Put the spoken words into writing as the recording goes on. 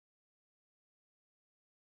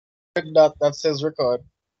That says record.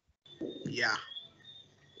 Yeah.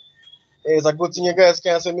 Hey, it's a good thing you guys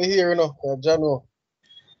can't see me here, you know. John, no.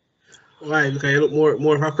 Why? Because you look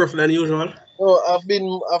more of a crook than usual. No, I've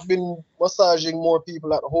been massaging more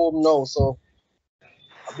people at home now, so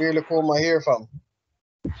I barely comb my hair from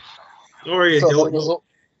Don't worry. because I was up,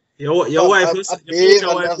 Your fam. wife I, is I your bathe future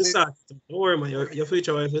and wife that's is it. sorted. Don't worry, man. Your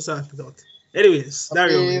future wife is sorted out. Anyways, I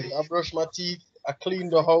Dario. bathe, I brush my teeth, I clean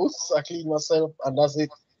the house, I clean myself, and that's it.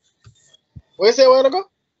 What you say a while ago?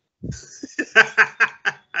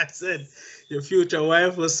 I said your future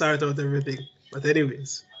wife will sort out everything. But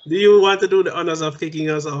anyways, do you want to do the honors of kicking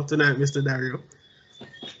us off tonight, Mr. Dario?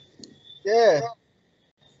 Yeah,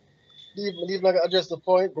 leave like I address the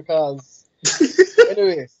point because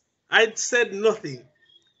anyway, I said nothing.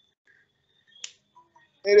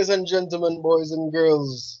 ladies and gentlemen, boys and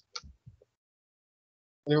girls,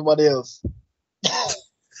 and everybody else,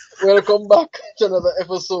 welcome back to another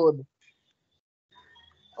episode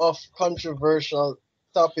of controversial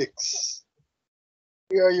topics.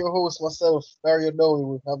 We are your host, myself, Dario.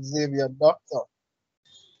 We have Xavier, Doctor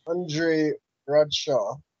Andre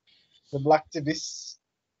Bradshaw, the Blacktivist,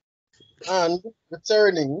 and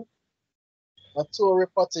returning Natori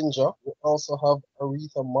Pottinger. We also have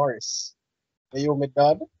Aretha Morris, Naomi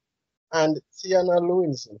Dad, and Tihanna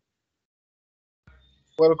Lewinson.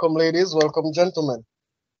 Welcome, ladies. Welcome, gentlemen.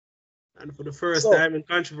 And for the first So, time in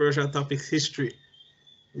controversial topics history,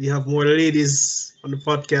 we have more ladies on the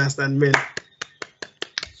podcast than men.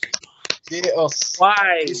 yeah, us.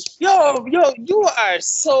 Why? Yo, you are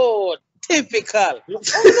so typical. I know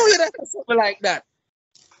you don't have something like that.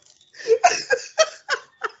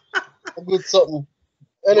 A good something.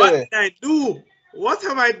 What Anyway, did I do? What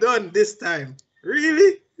have I done this time?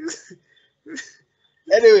 Really?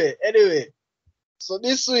 anyway. So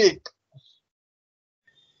this week,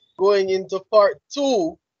 going into part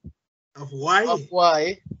two Of of why?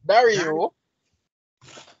 why Dario. Dario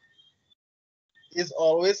is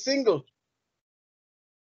always single.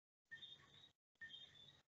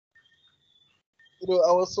 You know,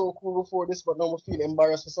 I was so cool before this, but now I feel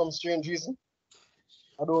embarrassed for some strange reason.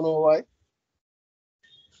 I don't know why.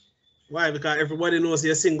 Why? Because everybody knows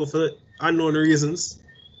you're single for unknown reasons.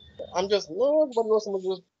 I'm just no, everybody knows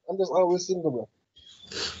I'm just always single, bro.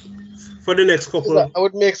 For the next Because I, couple. I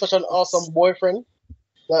would make such an awesome boyfriend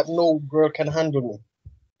that no girl can handle me.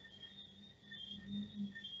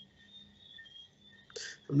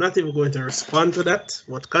 I'm not even going to respond to that,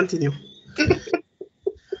 but continue.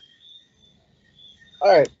 All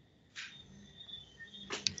right,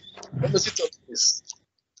 let me sit up to this.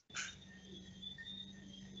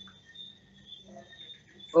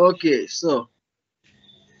 Okay, so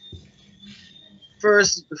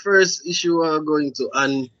the first issue we're going to,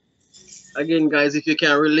 and again, guys, if you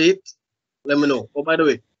can relate, let me know. Oh, by the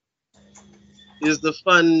way, is the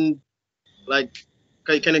fun like?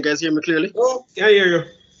 Can you guys hear me clearly? Oh, can hear you.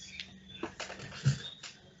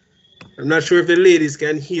 I'm not sure if the ladies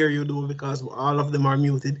can hear you though, because all of them are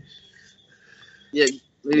muted. Yeah,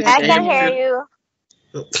 ladies, you I can hear can me hear clearly. you.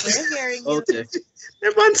 Oh. We're hearing you. Okay.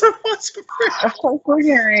 The man's a watch for Of course, we're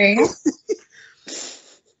hearing.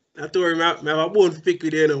 Not to worry, I have a bone to pick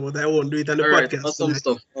with you, but I won't do it on the All right. podcast Awesome tonight.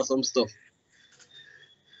 stuff. Awesome stuff.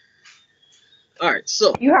 All right.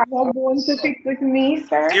 So You have a bone to pick with me,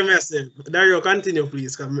 sir? Give me a second. Dario, continue,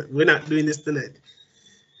 please, because we're not doing this tonight.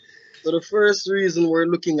 so the first reason we're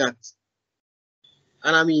looking at,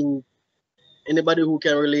 and I mean anybody who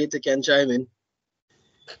can relate can chime in.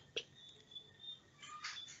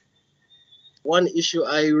 One issue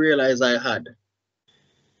I realized I had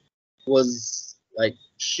was like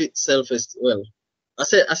shit self-esteem. Well, I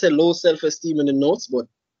said low self-esteem in the notes, but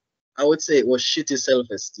I would say it was shitty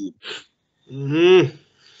self-esteem. Mm-hmm.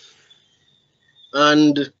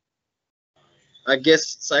 And I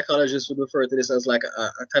guess psychologists would refer to this as like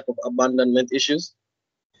a type of abandonment issues,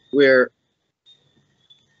 where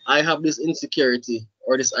I have this insecurity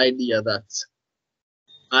or this idea that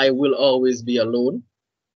I will always be alone,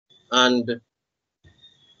 and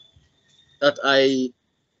that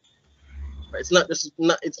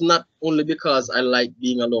it's not only because I like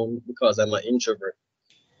being alone because I'm an introvert,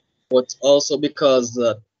 but also because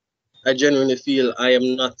I genuinely feel I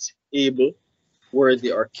am not able,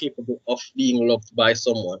 worthy, or capable of being loved by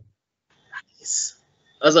someone. Nice.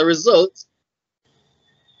 As a result,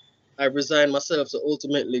 I resigned myself to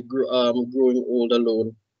ultimately growing old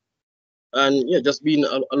alone, and yeah, just being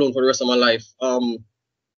alone for the rest of my life.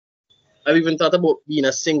 I've even thought about being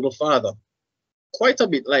a single father quite a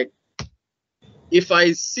bit. Like, if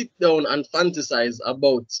I sit down and fantasize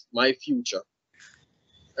about my future,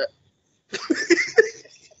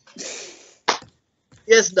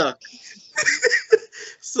 yes, Yes, Doc.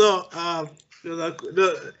 So,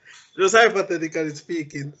 just hypothetically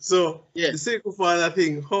speaking. So, Yeah. the single father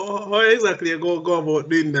thing. How exactly you go about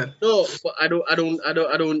doing that? No, but I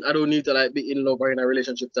don't need to like be in love or in a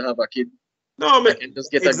relationship to have a kid. No, I can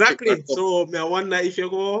just get a chick exactly. back up. So, I wonder if you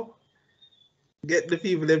go get the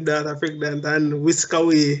people them that are pregnant and whisk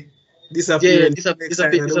away, disappear,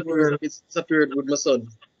 disappeared with my son.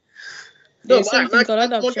 No, There's but something called I'm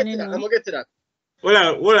gonna adoption, get you to that. know. I'm gonna get to that. Hold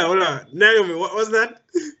on. Naomi, what was that?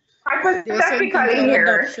 There's something Hypothetically called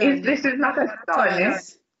here, if adoption. this is not a son,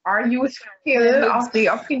 Because are you still of the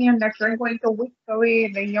opinion that you're going to whisk away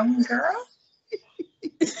the young girl?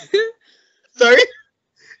 Sorry?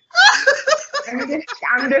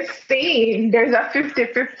 I'm just saying there's a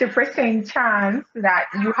 50-50% chance that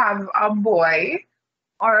you have a boy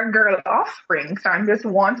or a girl offspring. So I'm just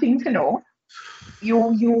wanting to know. You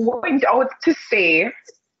went out to say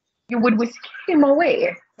you would whisk him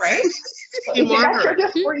away, right? So Him is it or that her? you're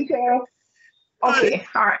just going to okay,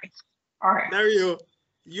 all right. Dario,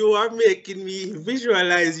 you are making me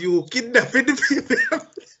visualize you kidnapping the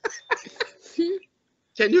people.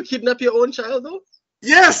 Can you kidnap your own child though?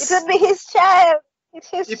 Yes. It would be his child. It's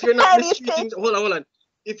his If you're not child. mistreating, hold on.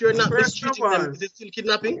 If you're not First of mistreating them, all, is it still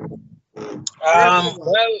kidnapping? Well,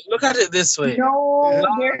 look at it this way. No,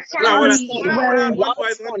 Law- there the law can is be funny. well The law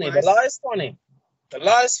is funny. The law is funny. The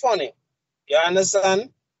law is funny. You understand?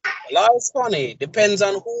 The law is funny. Depends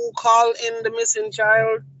on who called in the missing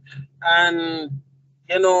child, and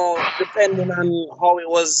depending on how it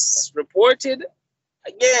was reported.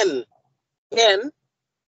 Again, the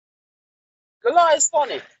law is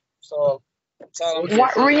funny. So that's all I'm Okay, saying.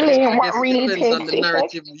 what so really I what guess it really depends on takes the effect.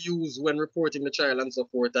 narrative used when reporting the child and so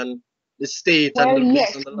forth, and the state and Well, based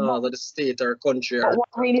yes, on the laws of the state or country but or what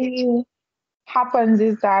really happens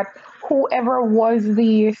is that whoever was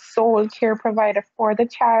the sole care provider for the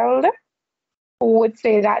child who would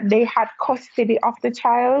say that they had custody of the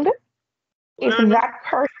child, if that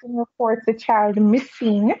person reports the child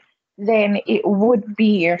missing, then it would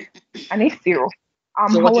be an issue.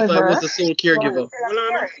 So what if I was However, the sole you are caregiver? still a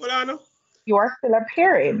parent. Hold You are still a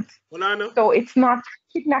parent. on. So it's not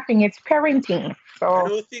kidnapping, it's parenting. I So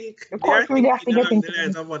don't think the they are court really has to thinking get along the into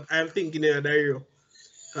lines it. of what I'm thinking here, Dario.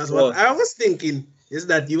 Because what What? I was thinking is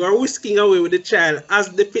that you are whisking away with the child as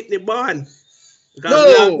the pitney born.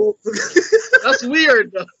 No, that's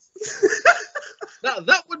weird.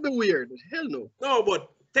 That would be weird. Hell no. No, but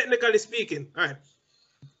technically speaking, all right.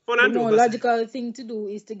 the more logical thing to do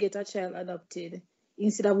is to get a child adopted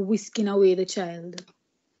instead of whisking away the child.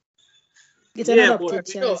 Get an adopted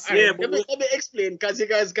child. Let me explain, because you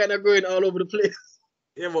guys kind of going all over the place.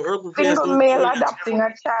 Yeah, but urban Single male adopting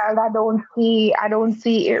a child, I don't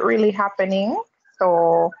see it really happening.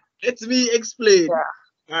 So let me explain. Yeah.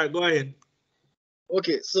 All right, go ahead.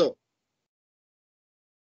 Okay, so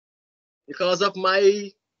because of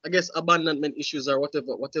my, I guess, abandonment issues or whatever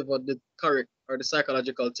the correct or the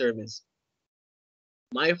psychological term is,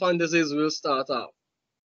 my fantasies will start off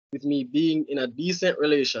with me being in a decent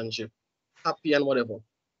relationship, happy and whatever.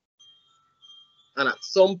 And at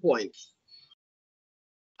some point,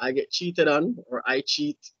 I get cheated on, or I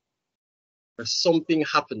cheat, or something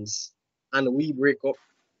happens, and we break up,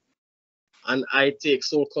 and I take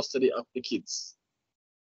sole custody of the kids.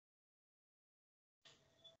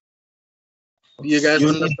 Do you guys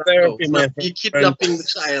understand? Therapy, It's my not me kidnapping the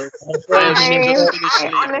child. I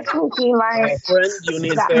honestly feel like my friend, you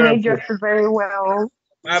need that therapy. may just very well.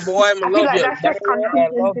 My boy, I I feel love like you. that's just Dario, I love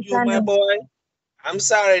contingency you, my planning. boy. I'm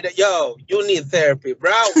sorry that you need therapy,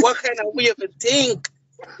 bro. What kind of way to think?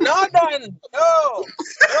 No, Dan. No.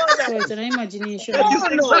 So it's an imagination. That is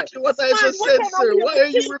exactly what I just said, sir. Why are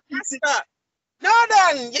you repeating? No,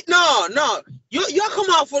 Dan. No. You come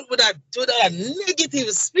off with that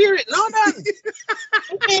negative spirit. No, Dan.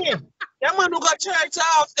 Okay. That man who got church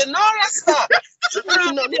off the no rasta.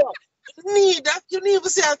 You need to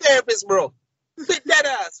see a therapist, bro. Fit that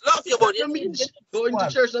ass. Love you, buddy. Going to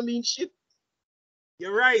church and mean shit.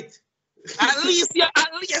 You're right. At least you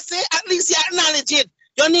acknowledge it.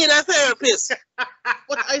 You need a therapist.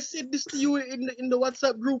 But I said this to you in the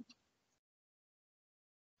WhatsApp group.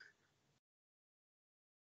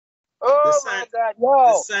 Oh my God,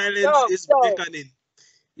 the silence is beckoning.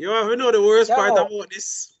 You know the worst part about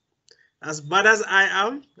this? As bad as I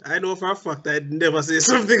am, I know for a fact I'd never say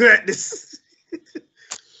something like this.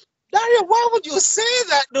 Dario, why would you say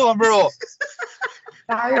that though, bro?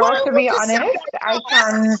 Dario, to be honest,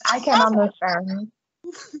 I can understand.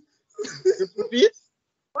 Repeat?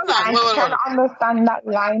 I can understand that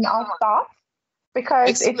line of thought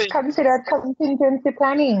because it's considered contingency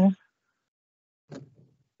planning.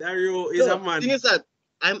 Dario is a man. Thing is that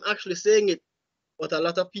I'm actually saying it, but a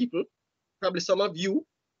lot of people, probably some of you,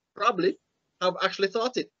 probably have actually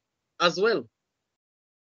thought it as well.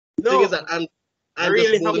 The thing No, is that I'm I just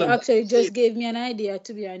really bold You enough haven't. actually to say just it. gave me an idea,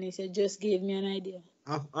 to be honest. You just gave me an idea.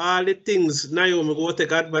 Of all the things, Naomi go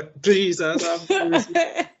take advice. Jesus have mercy.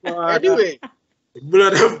 Father, Anyway, the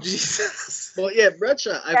blood of Jesus. but yeah,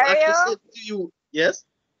 Bradshaw, I've actually Dario, said to you, yes.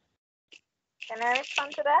 can I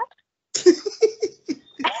respond to that?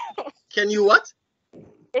 Can you what?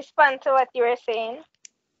 Respond to what you were saying.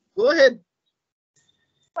 Go ahead.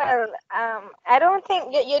 Well, I don't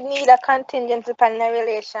think you'd need a contingency plan in a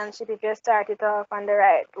relationship if you start it off on the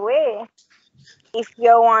right way. If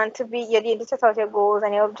you want to be, you need to set out your goals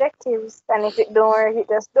and your objectives. And if it don't work, it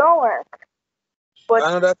just don't work. But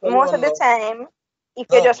I know that most of alone the now. time, if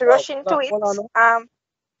you just rush into it, Hold on.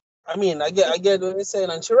 I mean, I get what you're saying,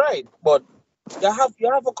 and she's right. But you have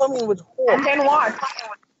to come in with hope. And then what?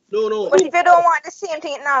 No. but if you don't want the same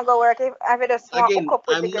thing, it not go work. If you just want to Again, hook up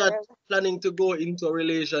with the I'm not girl. planning to go into a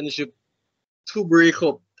relationship to break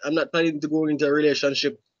up. I'm not planning to go into a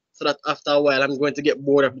relationship so that after a while I'm going to get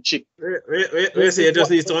bored of the chick. Wait, say you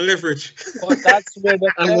just need some leverage. But that's where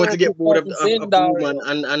the I'm going to therapy get bored of comes the, in, of the woman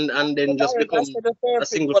Dario. and then just Dario, become that's for the a therapy.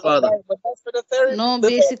 single But father. that's for the therapy. No,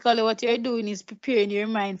 basically what you're doing is preparing your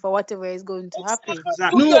mind for whatever is going to happen.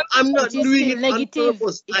 Exactly. No, I'm not It is doing still it on negative.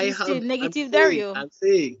 purpose. It is still I'm negative, saying, Dario.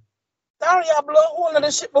 Dario, I blow a hole in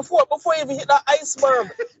the ship before you even hit that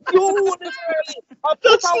iceberg. You literally I put a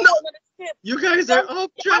That's hole not. in the ship. You guys are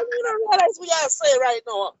off I track. don't realize what I say right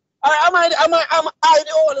now. Am I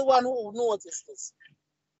the only one who noticed this?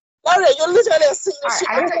 Dario, you literally see the ship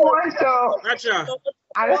I just before. want to Bradshaw.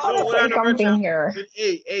 I just want No, to hold say on, something Bradshaw. here.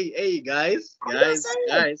 Hey, guys. I'm just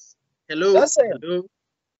saying. Hello. Just saying. Hello.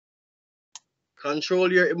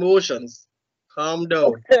 Control your emotions. Calm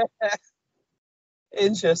down.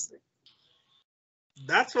 Interesting.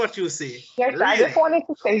 That's what you say. Yes, I Really? just wanted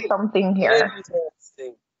to say something here.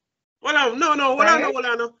 Interesting. Hold on, hold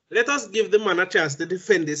on. Let us give the man a chance to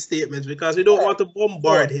defend his statements because we don't want to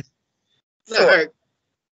bombard him. Sure. All right.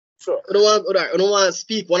 Sure. I don't want to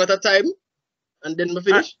speak one at a time and then we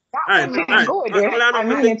finish. That would be good. I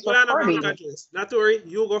mean, it's recording. Natori,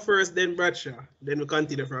 you go first, then Bradshaw. Then we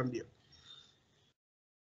continue from there.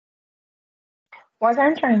 What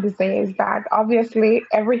I'm trying to say is that obviously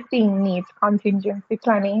everything needs contingency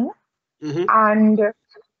planning. Mm-hmm. And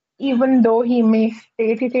even though he may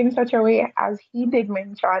state it in such a way as he did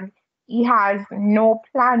mention, he has no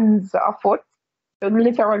plans afoot to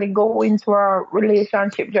literally go into a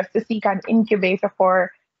relationship just to seek an incubator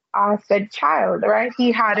for said child, right?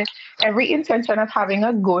 He had every intention of having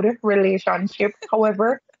a good relationship.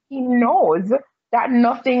 However, he knows that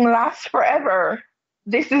nothing lasts forever.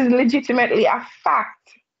 This is legitimately a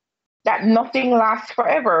fact that nothing lasts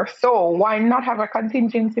forever. So why not have a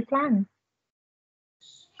contingency plan?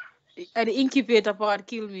 And the incubator part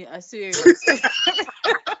killed me, I swear.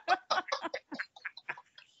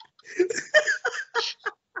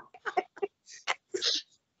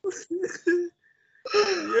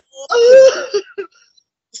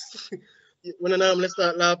 When I normally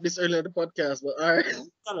start laugh this early in the podcast, but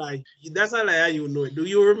all right. That's a lie, you know. Do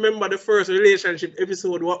you remember the first relationship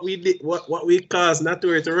episode? What we did, what we caused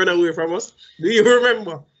Natori to run away from us? Do you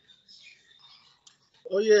remember?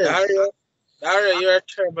 Oh yes. Dario, you're a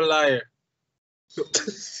terrible liar.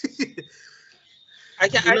 I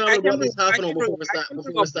can about this half an hour before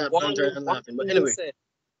we start bantering and laughing. But anyway.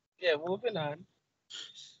 Yeah, moving on.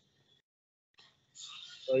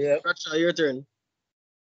 So yeah. Bradshaw, your turn.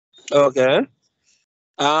 Okay.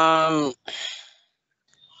 I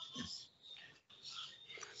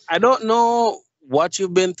don't know what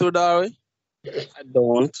you've been through, Dari. I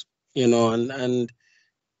don't, and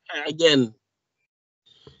again,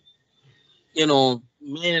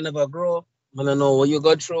 men never grow. I don't know what you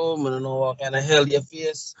go through. I don't know what kind of hell you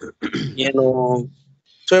face. So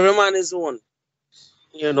every man is one.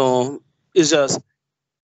 It's just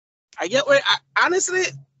I get where. Honestly,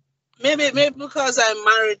 maybe because I'm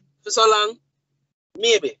married for so long,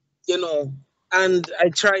 maybe and I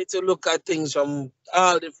try to look at things from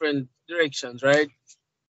all different directions, right?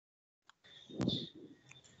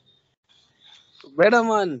 Brother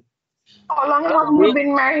man. How long have you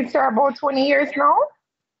been married, sir? About 20 years now?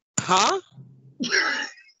 Huh?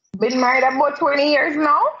 Been married about 20 years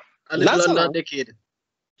now? A little under a decade.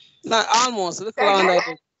 Not almost. A little under a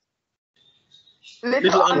decade.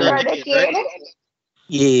 Little under a decade? Right?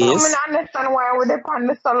 Yes. I understand why would they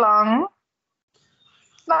on so long.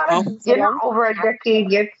 You're not over a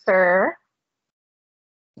decade yet, sir.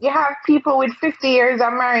 You have people with 50 years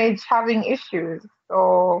of marriage having issues.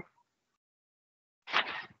 So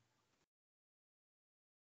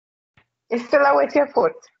It's still a with your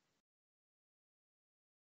foot.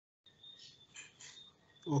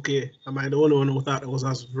 Okay, am I the only one who thought it was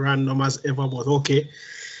as random as ever? But okay.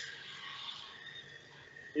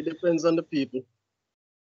 It depends on the people.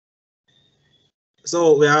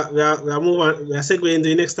 So we are moving on. We are segueing to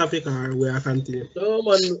the next topic, or we are continuing? No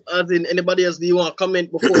man, as in anybody else, do you want to comment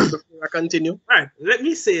before I continue? All right, let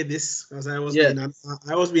me say this because I was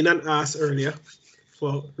being an ass earlier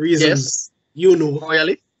for reasons you know.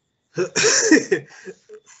 Royally.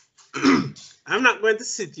 I'm not going to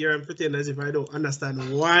sit here and pretend as if I don't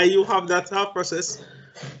understand why you have that thought process.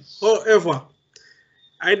 However,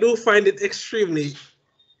 I do find it extremely,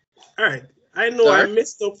 all right, I know dark. I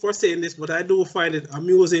messed up for saying this, but I do find it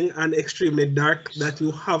amusing and extremely dark that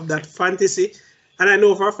you have that fantasy. And I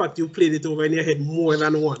know for a fact you played it over in your head more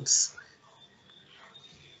than once.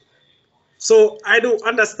 So I do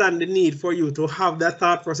understand the need for you to have that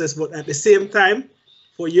thought process, but at the same time,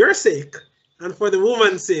 for your sake, and for the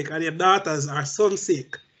woman's sake, and your daughter's or son's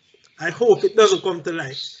sake, I hope it doesn't come to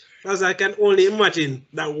light. Because I can only imagine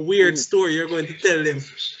that weird story you're going to tell them.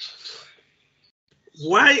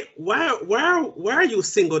 Why are you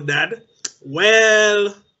single, Dad?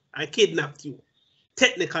 Well, I kidnapped you.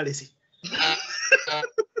 Technically.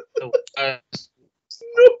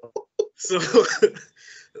 So,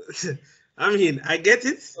 I mean, I get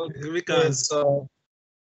it because...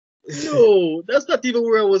 No, that's not even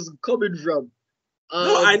where I was coming from.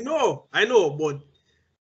 No, I know, but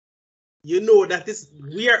you know that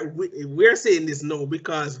we're saying this now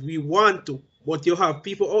because we want to, but you have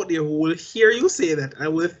people out there who will hear you say that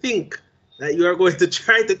and will think that you are going to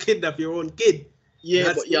try to kidnap your own kid. Yeah,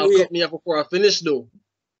 that's but y'all cut me off before I finish though.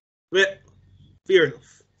 Well, fair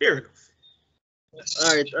enough.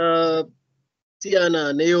 All right,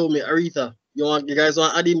 Tihanna, Naomi, Aretha, you guys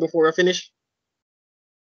want to add in before I finish?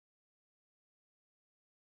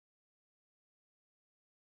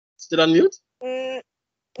 Still on mute?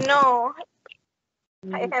 No.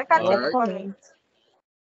 I can continue for me.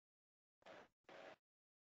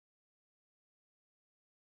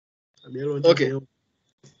 Okay.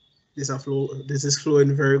 This is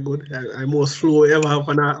flowing very good. I most flow ever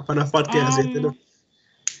on a podcast.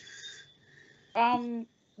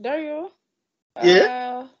 Dario.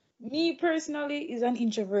 Yeah. Me personally is an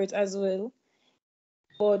introvert as well,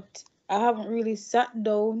 but I haven't really sat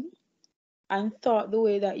down and thought the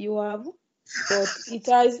way that you have. But it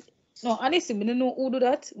has honestly, I don't know who do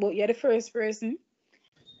that, but you're the first person.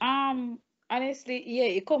 Honestly, yeah,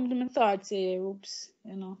 it comes to my thoughts, say, oops,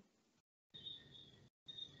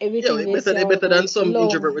 Everything yeah, better than some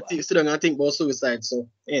introvert would sit down and think about suicide. So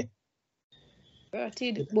yeah. But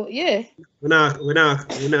yeah. We're not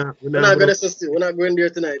going there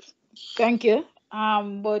tonight. Thank you.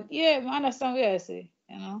 But yeah, I understand what I say,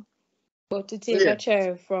 But to take a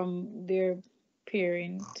child from their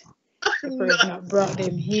parent, the person that brought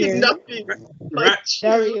them here. Dario,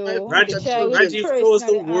 Rajiv chose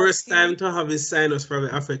the worst time to have his sinus probably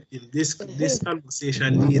affecting. This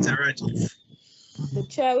conversation needs a Rajiv. The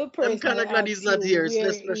child person. I'm kind of glad he's not here. It's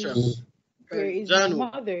less pressure. Where is my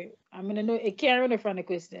mother? I'm gonna know. I can't run from the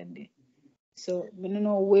question. So I don't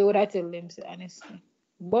know where would I tell them. So honestly,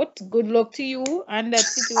 but good luck to you and that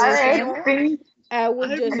situation. All right. I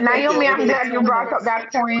would just. Naomi, I'm glad you brought up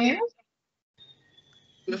that point.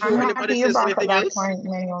 Before anybody says anything else,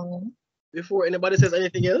 before anybody says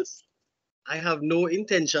anything else, I have no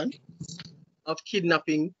intention of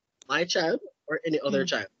kidnapping my child or any other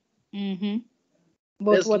child. Mm-hmm.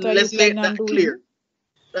 But let's make that clear.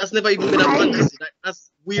 That's never even been a fantasy. That's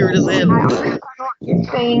weird as hell. I understand what you're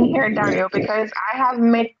saying here, Dario, because I have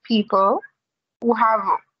met people who have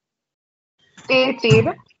stated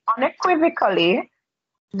unequivocally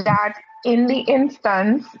that in the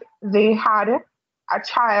instance they had a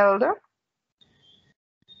child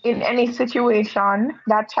in any situation,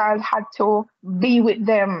 that child had to be with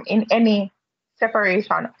them in any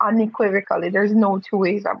separation unequivocally. There's no two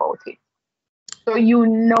ways about it. So you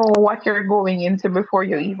know what you're going into before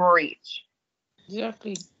you even reach.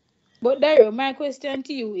 Exactly. But Dario, my question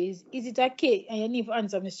to you is it a case, and you need to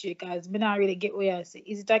answer me straight because I don't really get what you say.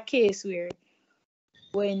 Is it a case where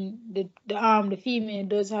when the female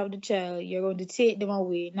does have the child, you're going to take them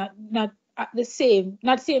away, not at the same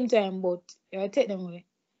time, but you'll take them away?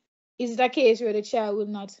 Is it a case where the child will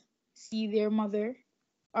not see their mother,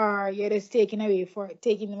 or you're just taking them away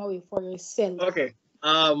for yourself? Okay.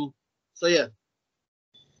 So yeah.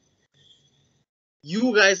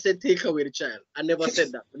 You guys said take away the child. I never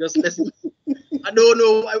said that. Just listen. I don't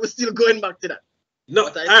know. I was still going back to that. No,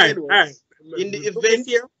 what I said was, in the event,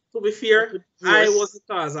 to be fair, I was the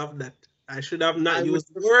cause of that. I should have not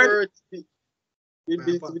used the word.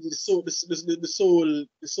 The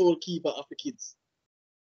soul keeper of the kids.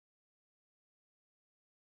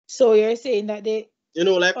 So you're saying that they, You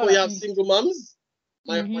know, like when you have Mm. single moms,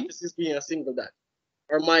 my Mhm. practice is being a single dad.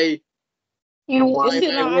 Or my You you want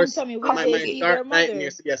still not worst, answer me. Will my they see their dark mother? nightmare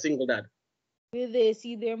is to be a single dad. Will they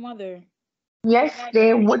see their mother? yes,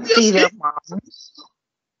 they would see their mom.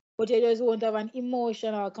 But they just won't have an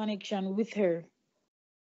emotional connection with her.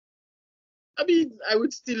 I mean, I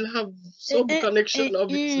would still have some connection,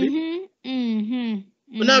 obviously.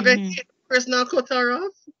 But now, guys, Mm-hmm. take the personal cut her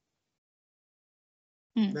off.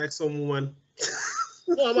 Like some woman.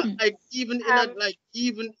 No, like even in a like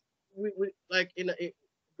even with like in a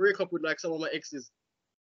breakup with like some of my exes.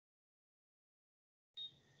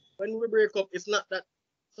 When we break up, it's not that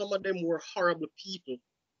some of them were horrible people.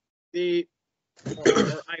 They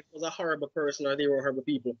or I was a horrible person or they were horrible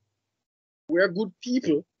people. We're good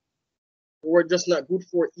people. We're just not good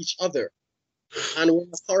for each other. And we're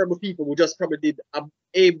not horrible people. We just probably did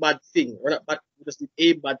a bad thing. We're not bad. We just did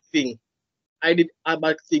a bad thing. I did a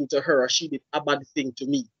bad thing to her, or she did a bad thing to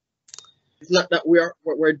me. It's not that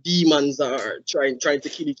we're demons that are trying to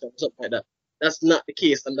kill each other, something like that. That's not the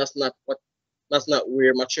case, and that's not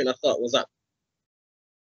where my train of thought was at.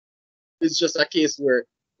 It's just a case where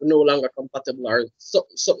we're no longer compatible or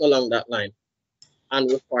something along that line,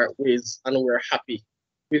 and we part ways, and we're happy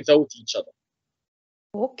without each other.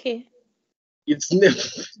 Okay. It's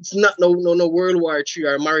not no World War III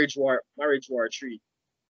or marriage war III.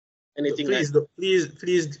 Anything Please, like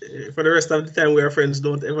please, for the rest of the time we are friends,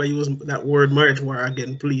 don't ever use that word marriage war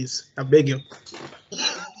again, please. I beg you.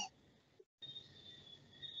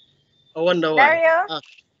 I wonder why. Dario,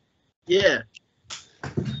 Yeah.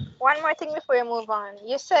 one more thing before you move on.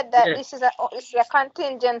 You said that Yeah. this is a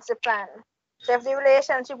contingency plan. So if the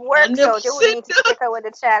relationship works never out, you wouldn't said need to take away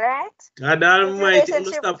the child, right? God almighty,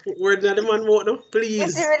 relationship- stop put words in the man mouth now, If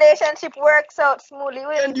please. the relationship works out smoothly, you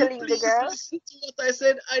wouldn't Can need to you leave the please girl. listen to what I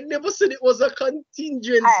said? I never said it was a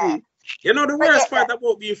contingency. Alright. You know the Forget worst part that.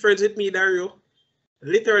 about being friends with me, Dario?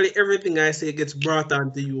 Literally everything I say gets brought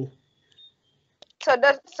on to you. So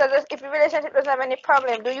if the relationship doesn't have any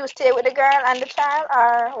problem, do you stay with the girl and the child,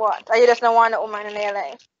 or what? Or you just don't want a woman in your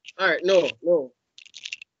life? All right, no.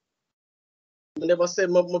 I never said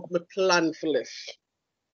my plan for life.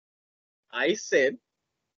 I said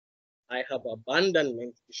I have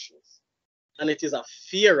abandonment issues, and it is a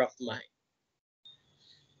fear of mine.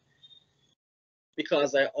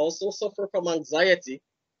 Because I also suffer from anxiety,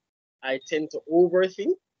 I tend to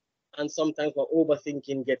overthink, and sometimes my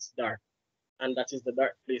overthinking gets dark, and that is the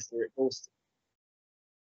dark place where it goes to.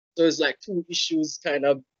 So it's like two issues kind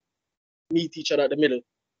of meet each other at the middle,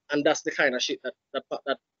 and that's the kind of shit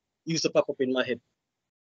that used to pop up in my head.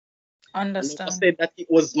 Understand. I said that it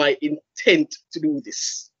was my intent to do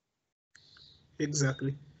this.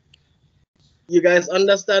 Exactly. You guys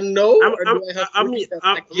understand now? Or do I have to repeat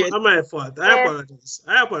that again? I'm my fault. I Yes. apologize.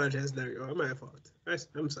 I apologize, Dario. I'm my fault.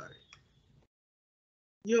 I'm sorry.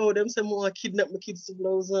 Yo, them say more kidnap my kids to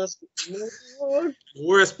blows us. No. The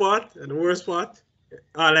worst part,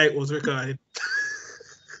 all I was recorded.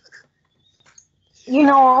 You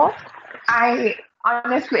know, I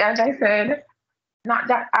honestly, as I said, not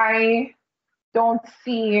that I don't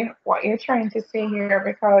see what you're trying to say here,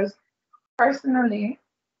 because personally,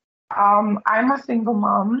 I'm a single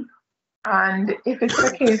mom, and if it's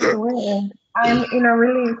a case where I'm in a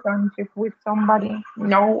relationship with somebody,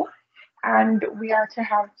 no, and we are to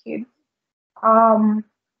have kids,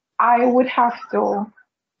 I would have to,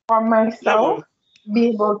 for myself, be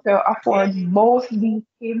able to afford both these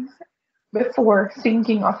kids before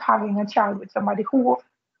thinking of having a child with somebody who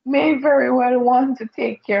may very well want to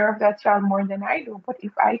take care of that child more than I do. But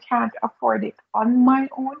if I can't afford it on my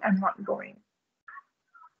own, I'm not going.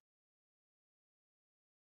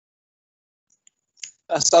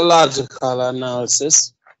 That's a logical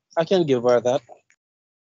analysis. I can give her that.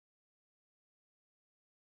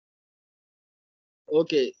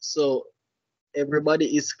 Okay, so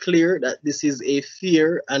everybody is clear that this is a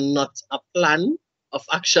fear and not a plan of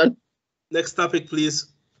action. Next topic, please.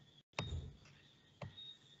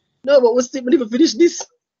 No, but we still even finish this.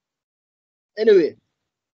 Anyway.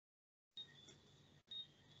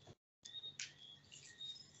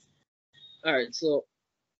 All right, so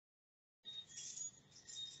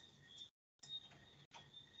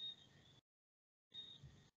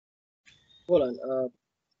hold on.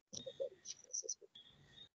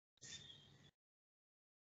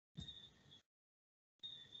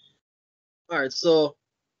 All right, so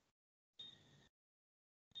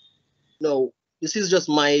no, this is just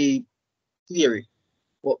my theory,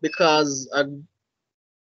 but because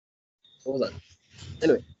hold on.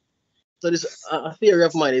 Anyway, So this a theory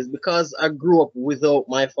of mine is because I grew up without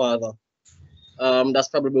my father. That's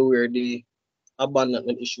probably where the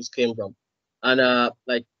abandonment issues came from. And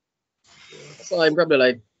like so I'm probably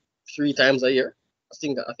like 3 times a year. I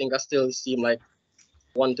think I still see him like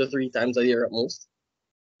 1 to 3 times a year at most.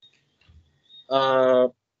 Uh,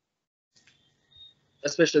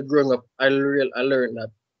 especially growing up, I learned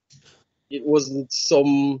that it wasn't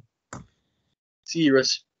some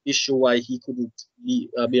serious issue why he couldn't be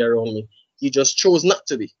around me. He just chose not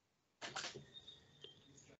to be.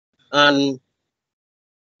 And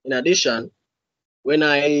in addition,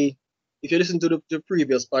 if you listen to the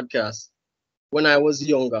previous podcast, when I was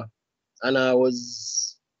younger and I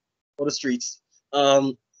was on the streets,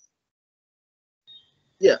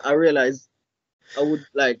 yeah, I realized I would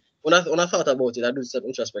like when I thought about it, I do some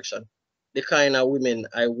introspection. The kind of women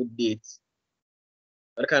I would date,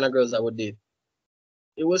 or the kind of girls I would date,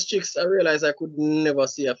 it was chicks I realized I could never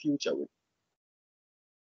see a future with.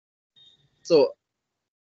 So,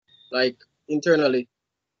 like internally,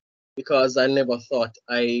 because I never thought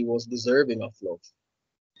I was deserving of love,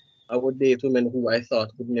 I would date women who I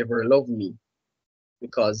thought would never love me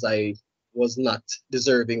because I was not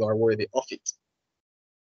deserving or worthy of it.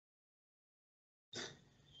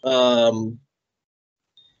 Um,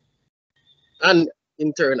 and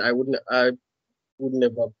in turn, I would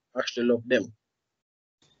never actually love them.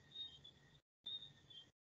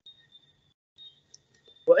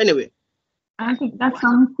 But anyway, I think that's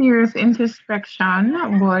some serious introspection,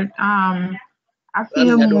 but I I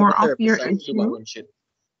feel mean, I don't have more a of your therapist, so I do my issue. own shit.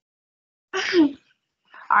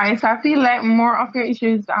 Alright, so I feel like more of your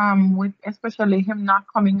issues with especially him not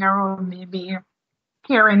coming around maybe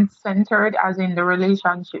parent centered as in the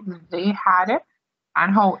relationship they had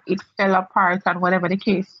and how it fell apart and whatever the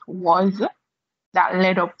case was that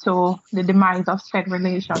led up to the demise of said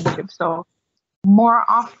relationship. So more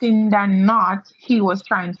often than not, he was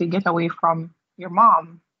trying to get away from your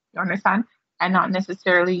mom. You understand? And not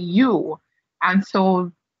necessarily you. And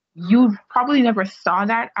so you probably never saw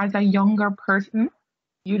that as a younger person.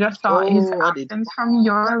 You just saw his Oh, I did. absence from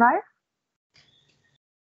your life.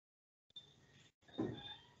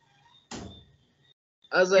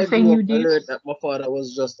 As You I say grew up, you I did, learned that my father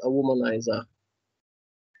was just a womanizer.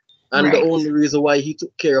 And the right? only reason why he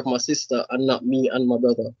took care of my sister and not me and my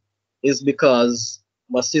brother is because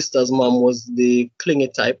my sister's mom was the clingy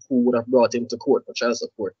type who would have brought him to court for child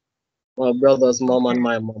support. My brother's mom Okay, and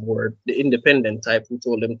my mom were the independent type who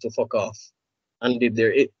told him to fuck off and did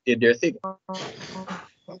their thing.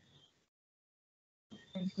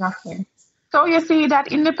 exactly. So you see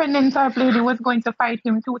that independent type lady was going to fight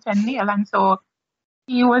him tooth and nail, and so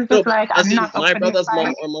he was No, just but like, as I'm in not up my for this brother's mom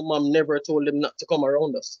fight. or my mom never told him not to come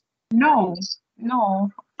around us. No, no.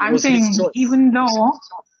 It I'm was his saying choice.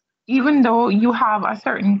 even though you have a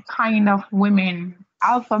certain kind of women,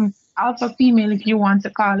 alpha female, if you want to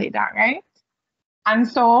call it that, right? And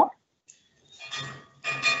so,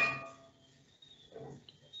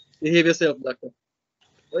 Behave yourself, doctor.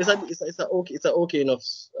 Well, it's a okay enough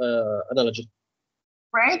analogy.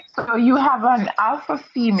 right? So you have an alpha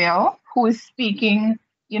female who is speaking,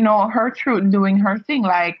 her truth, doing her thing.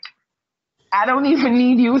 Like, I don't even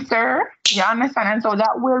need you, sir. You understand? And so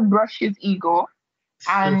that will brush his ego.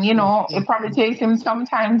 And, it probably takes him some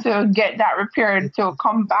time to get that repaired to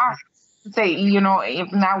come back to say,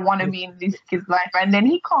 if I want to be in this kid's life. And then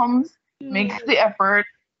he comes, makes the effort,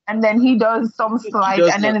 and then he does some He slight,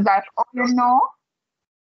 does and then not. it's like, oh,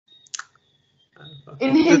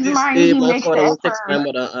 in To his this mind, day, he my makes the father will text my effort.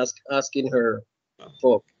 mother asking her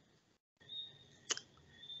for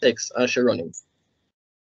text and she run him.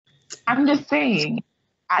 I'm just saying,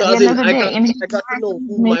 So at the as end in of the I day, got in his I got to mind, know he's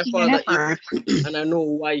who my making an father effort. is and I know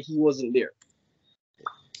why he wasn't there.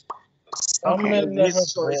 Some Okay. It men was never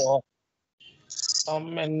his choice. grow up.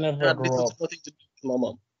 Some men It never had grow little up. to nothing to do with my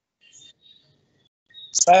mom.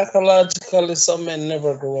 Psychologically, some men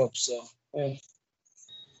never grow up. So yeah,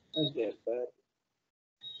 I get that.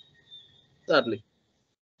 Sadly.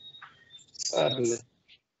 Sadly,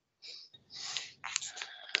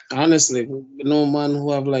 honestly, no man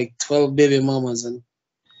who have like 12 baby mamas and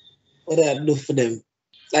what I do for them.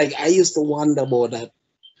 Like I used to wonder about that.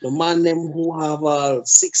 The man them who have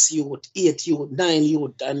 6 youth, 8 youth, 9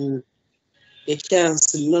 youth, and they can't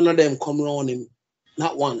see none of them come around him,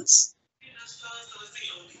 not once.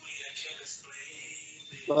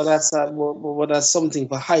 But that's something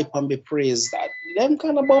for hype and be praised. That them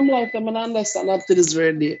kind of bum life, them and I understand up to this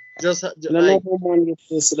very day. Just You don't know like how man get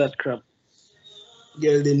used to that crap.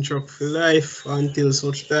 Girl didn't truck for life until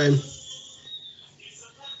such time.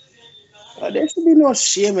 There should be no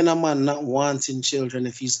shame in a man not wanting children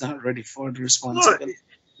if he's not ready for the No, responsibility.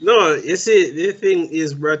 No, you see, the thing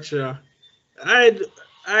is, Bradshaw, I,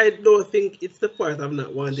 I don't think it's the part of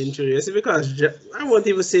not wanting children. It's because I won't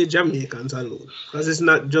even say Jamaicans alone, because it's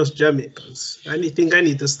not just Jamaicans. Think I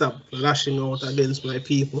need to stop lashing out against my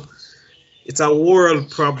people. It's a world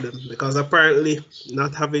problem because apparently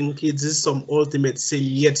not having kids is some ultimate sin,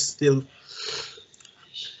 yet still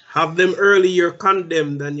have them early, you're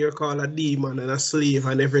condemned and you're called a demon and a slave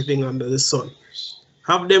and everything under the sun.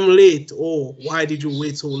 Have them late. Oh, why did you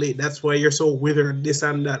wait so late? That's why you're so withered, this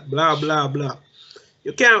and that, blah, blah, blah.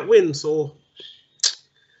 You can't win, so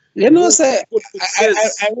You know, go say put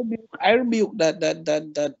success. I rebuke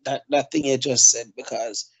that thing you just said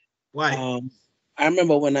because Why? I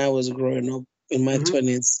remember when I was growing up in my Mhm.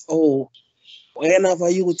 20s. Oh, when have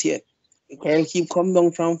a youth yet? The girl keep coming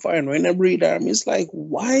down from foreign. When I breed her, it's like,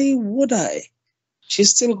 why would I?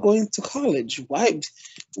 She's still going to college. Why?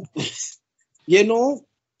 You know,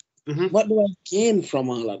 Mhm. what do I gain from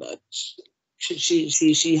all of that?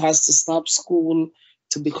 She has to stop school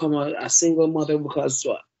to become a single mother because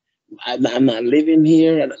what? I'm not living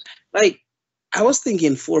here. And like, I was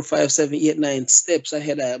thinking 4, 5, 7, 8, 9 steps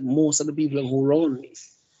ahead of most of the people who around me.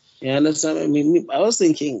 You understand? I mean, I was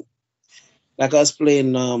thinking, like I was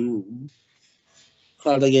playing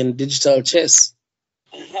called again digital chess.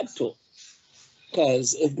 I had to.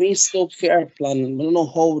 Because if me stop fair plan, I don't know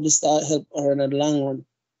how this start help her in the long run.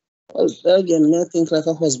 Well, then again, me I think like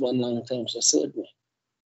a husband long time, so said me.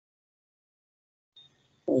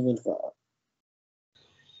 Moving forward.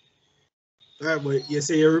 All right, but you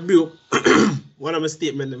say you rebuke one of my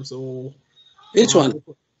statement them, so Which one?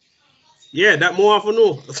 yeah, that more often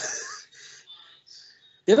know.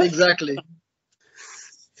 Did I? Exactly.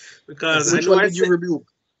 Because I Which know one I did you said rebuke?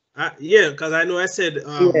 yeah, because I know I said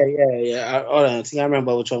Yeah. All right, I think I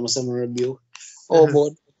remember which one was some review. Oh, uh-huh.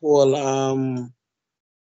 but well,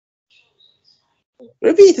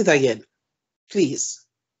 repeat it again, please.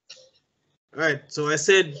 All right, so I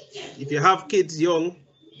said if you have kids young,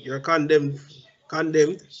 you're condemned,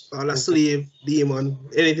 or a slave, demon,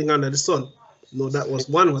 anything under the sun. No, that was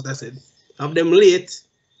one what I said. Have them late,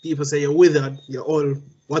 people say you're withered, you're all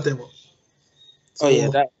whatever. Oh yeah,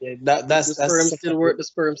 So The that's the sperm second still one. work. The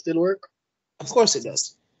sperm still work. Of course it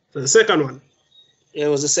does. the second one. It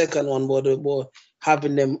was the second one, but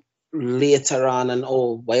having them later on and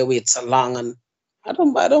oh, why wait so long? And I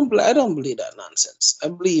don't believe that nonsense.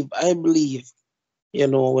 I believe, you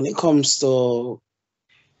know, when it comes to,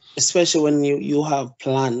 especially when you have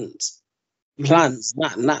plans,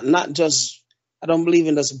 not just. I don't believe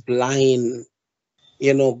in this blind,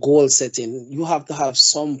 you know, goal setting. You have to have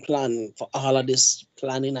some plan for all of this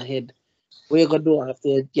planning ahead. What you gonna do after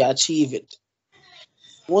you achieve it?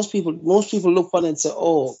 Most people look on it and say,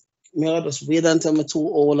 "Oh, me I just wait until I'm too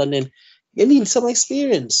old," and then you need some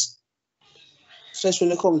experience, especially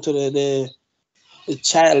when it comes to the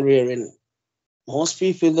child rearing. Most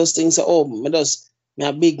people just think, say, "Oh, me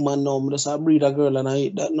a big man now, me just a breed a girl and I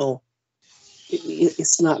eat that." No,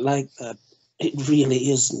 it's not like that. It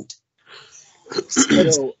really isn't.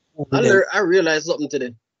 Yo, I realized something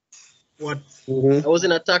today. What? Mm-hmm, I was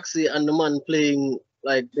in a taxi and the man playing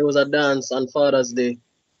like there was a dance on Father's Day.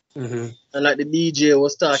 mm-hmm. And like the DJ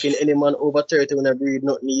was talking, any man over 30 when I breed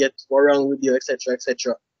nothing yet, what wrong with you, etc.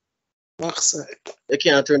 etc. Backside, You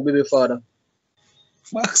can't turn baby father.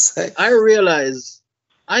 backside. I realize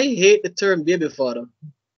I hate the term baby father.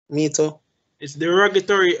 Me too. It's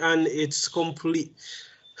derogatory and it's complete.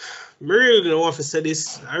 I really don't want to say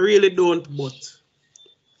this. I really don't, but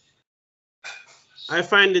I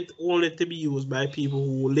find it only to be used by people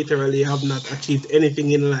who literally have not achieved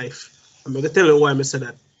anything in life. I'm gonna tell you why I say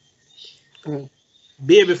that. Mm.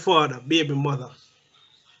 Baby father, baby mother.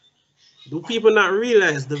 Do people not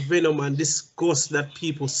realize the venom and disgust that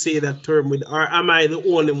people say that term with? Or am I the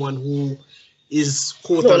only one who is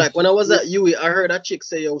quote No, like when I unquote? was at UE, I heard a chick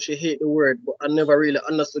say, "Oh, she hate the word," but I never really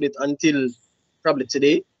understood it until probably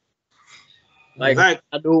today. Like, Like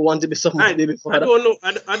I don't want to be someone's baby I father. don't know.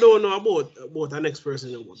 I don't know about the next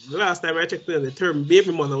person. The last time I checked, the term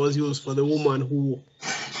baby mother was used for the woman who,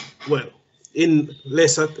 well, in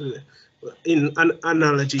lesser, in an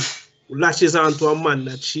analogy, latches onto a man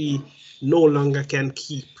that she no longer can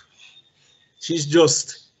keep. She's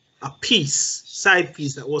just a piece, side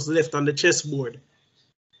piece that was left on the chessboard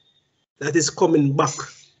that is coming back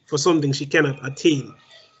for something she cannot attain.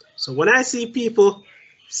 So when I see people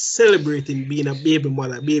celebrating being a baby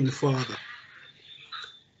mother, baby father,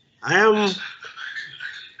 I am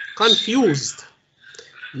confused.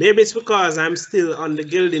 Maybe it's because I'm still on the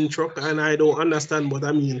gelding truck and I don't understand what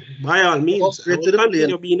I mean. By all Go means, I upgrade will to the continue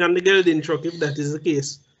plane. being on the gelding truck if that is the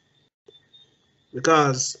case.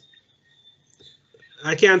 Because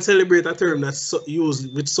I can't celebrate a term that's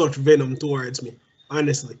used with such venom towards me,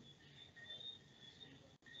 honestly.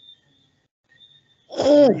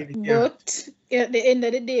 Really can't. But at the end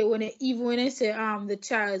of the day, even when I say the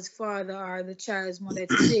child's father or the child's mother,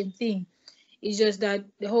 it's the same thing. It's just that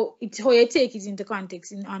it's how you take it into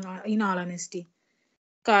context in all honesty.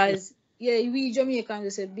 Cause we Jamaicans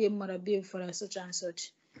just say baby mother, baby father, such and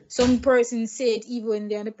such. Some persons say it even when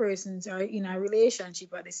the other persons are in a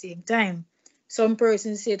relationship at the same time. Some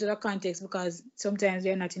persons say it to the context because sometimes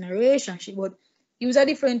they're not in a relationship, but use a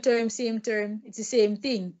different term, same term, it's the same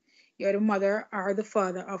thing. You're the mother or the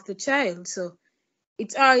father of the child. So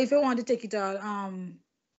it's all if you want to take it all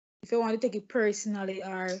if you want to take it personally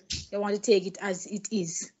or you want to take it as it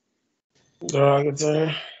is.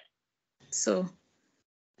 So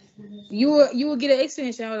you will get an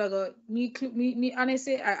explanation how I go. Me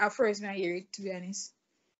honestly, at first when I hear it, to be honest,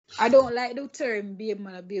 I don't like the term baby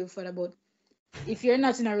mother, baby father, but if you're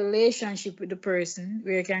not in a relationship with the person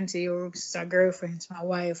where you can say your sister, girlfriend, my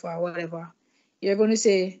wife or whatever, you're gonna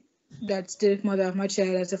say that's the mother of my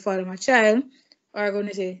child, that's the father of my child, or you're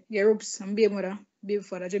gonna say your oops, I'm baby mother, baby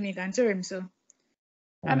father, Jamaican term. So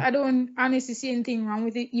and I don't honestly see anything wrong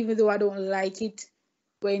with it, even though I don't like it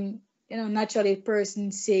when naturally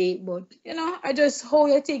persons say it, but I just how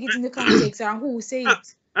you take it in the context and who say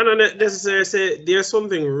it. I don't necessarily say there's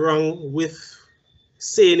something wrong with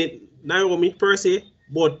saying it Naomi per se,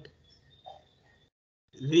 but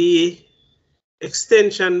the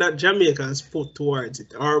extension that Jamaicans put towards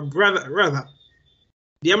it, or rather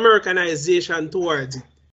the Americanization towards it,